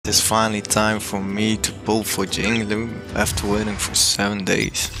It's finally time for me to pull for Jingliu after waiting for 7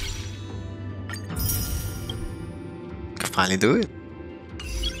 days. Can finally do it.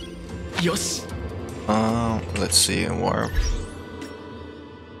 Yes. Let's see a warp.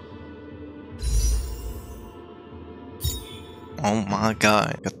 Oh my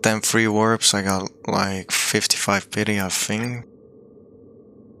god, I got 10 free warps, I got like 55 pity I think.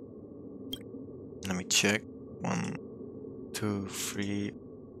 Let me check. 1, 2, 3,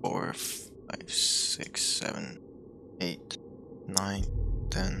 4, 5, 6, 7, 8, 9,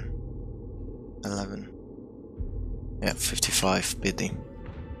 10, 11. Yeah, 55 pity.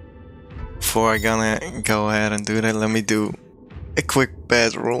 Before I gonna go ahead and do that, let me do a quick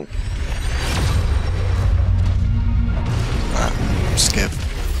bad roll. Skip.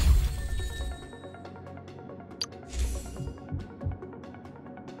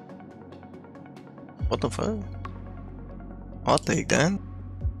 What the fuck? I'll take that.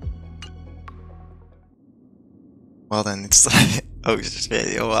 Well then it's like, oh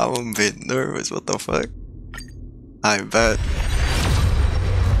shit, yo, I'm a bit nervous, what the fuck? I bet.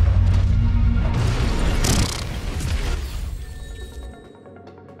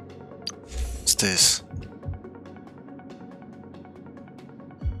 What's this?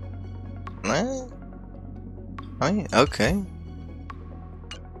 I mean, okay.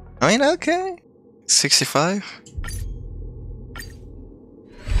 Okay. 65?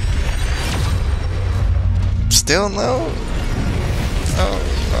 Still no? Oh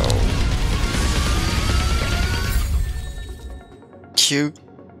no. Cute.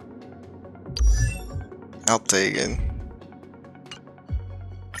 I'll take it.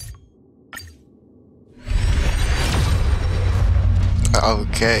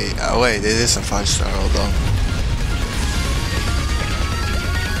 Okay, wait, it is a 5-star, hold on.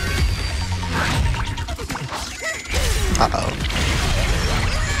 Uh-oh.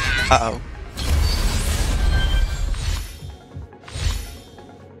 Uh-oh.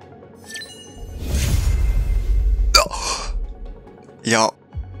 Oh. Yo.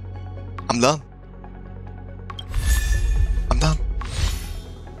 I'm done. I'm done.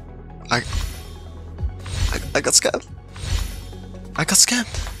 I got scammed. I got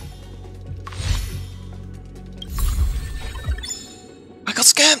scammed. I got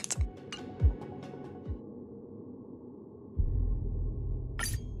scammed.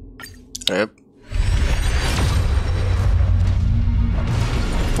 Yep.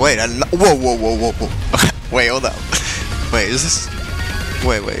 Wait, whoa. Wait, hold up. Wait, is this?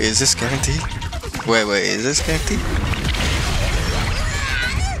 Wait, is this guaranteed? Wait, is this guaranteed?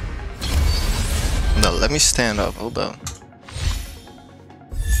 No, let me stand up. Hold on.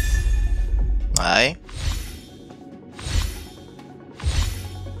 Aye.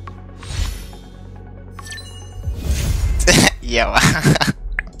 Yo,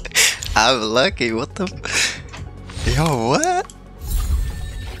 I'm lucky. What the? Yo, what?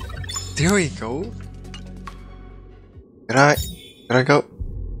 There we go. Can I go?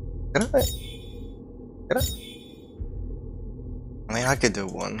 Can I? I mean, I could do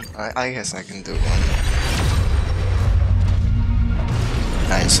one. I guess I can do one.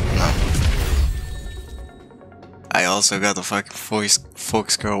 Nice. No. I also got the fucking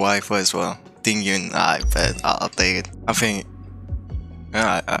Fox girl wife as well. Tingyun, I bet I'll take it. I think.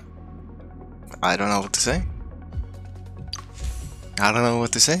 I don't know what to say. I don't know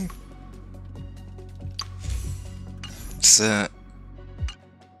what to say. It's a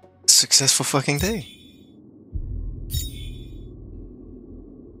successful fucking day.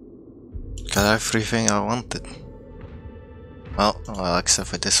 Got everything I wanted. Well, except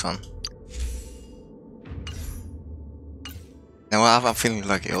for this one. No, I'm feeling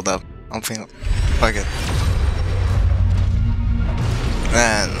lucky. Hold up. I'm feeling. Fuck it.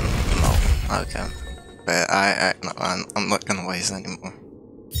 And no, okay. But no, I'm not gonna waste anymore.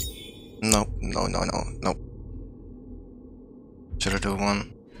 Nope. Should I do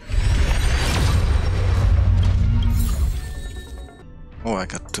one? Oh, I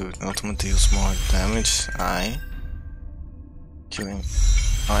got 2. Ultimate deals more damage. Killing.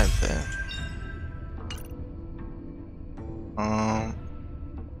 I bet.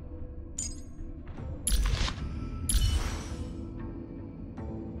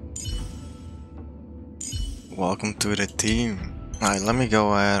 Welcome to the team. Alright, let me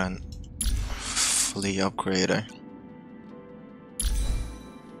go ahead and fully upgrade her.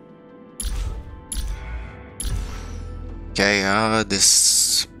 Okay,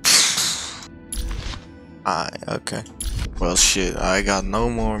 this. Okay. Well, shit, I got no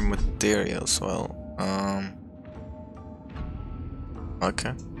more materials. Well,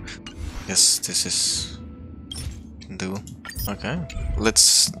 okay. Guess this is can do. Okay,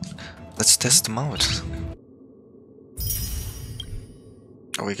 let's test them out.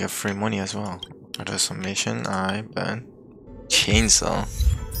 Oh, we get free money as well. Oh, there's some mission. I bet. Chainsaw.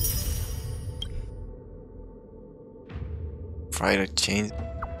 Fried chain.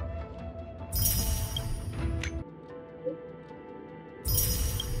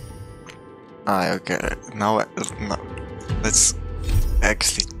 Okay. Now, let's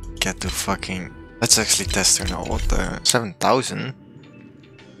actually get to fucking. Let's actually test her now. What the 7,000?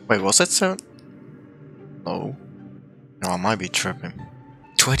 Wait, was that 7? No. No, I might be tripping.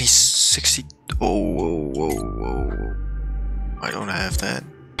 2060. Oh, whoa, whoa, whoa. I don't have that.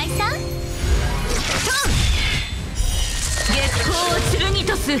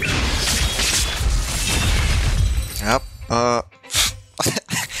 Yep.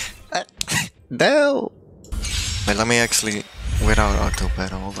 No. Wait, let me actually without auto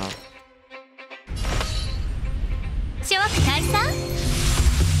battle. Hold up.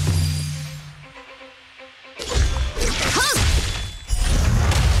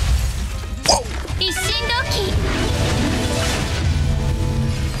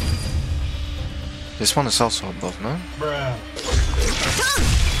 This one is also above, no? Bruh.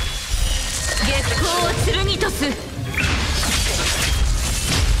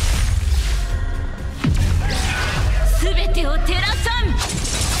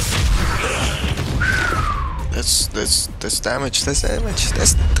 That's damage. That's damage.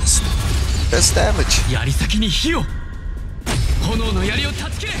 That's damage. That's damage.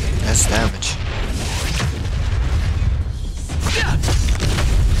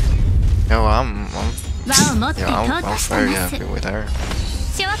 Yo, I'm very happy with her.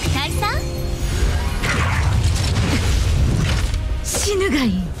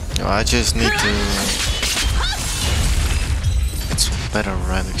 Yo, I just need to get some better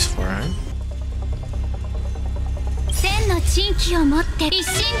relics for her.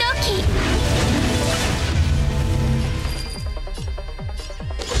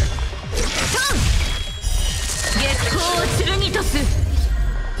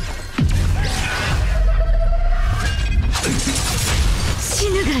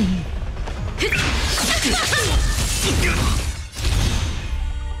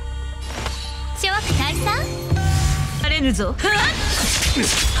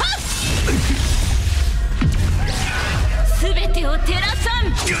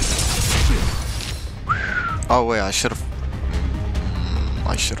 Oh wait, I should have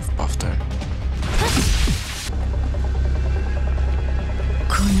buffed her.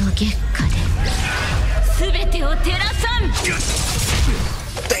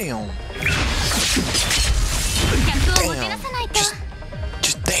 Damn.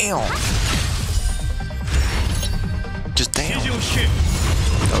 Just damn. Just damn.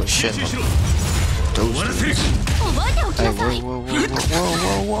 Oh shit. Those dudes. Hey,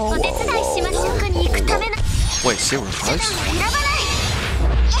 whoa. Wait, zero price?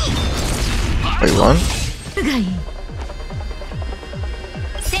 Wait, one?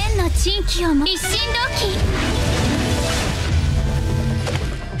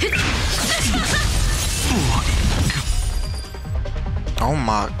 Oh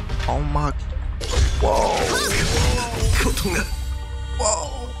my. Whoa.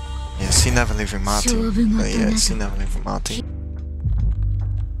 Yeah, see never leaving Marty. Yeah, see never leaving Marty.